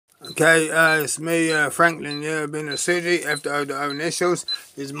Okay, it's me, Franklin, yeah, been a Suzy, f.o.o initials.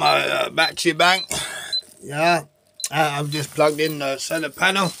 This is my battery bank. Yeah, I've just plugged in the solar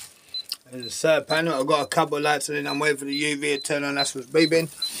panel. There's a solar panel. I've got a couple of lights in. I'm waiting for the UV to turn on. That's what's beeping.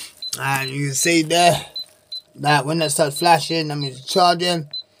 And you can see there that when it starts flashing, that means it's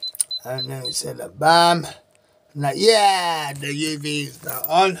charging. And then it said, bam. And like, yeah, the UV is now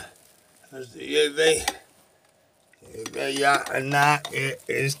on. There's the UV. Yeah, and now it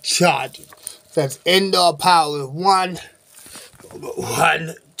is charging. So it's indoor power with 1,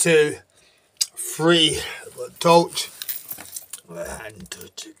 2, 3. I've got a torch. Hand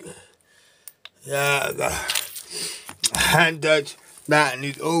touch again. Yeah, I got a hand touch. That and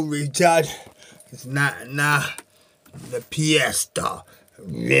it's all recharged. It's now the Fiesta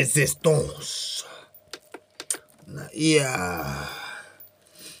Resistance. Yeah.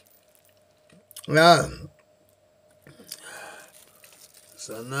 Yeah.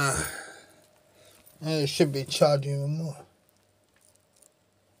 So now it should be charging even more.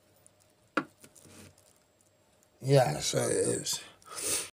 Yeah, so it is.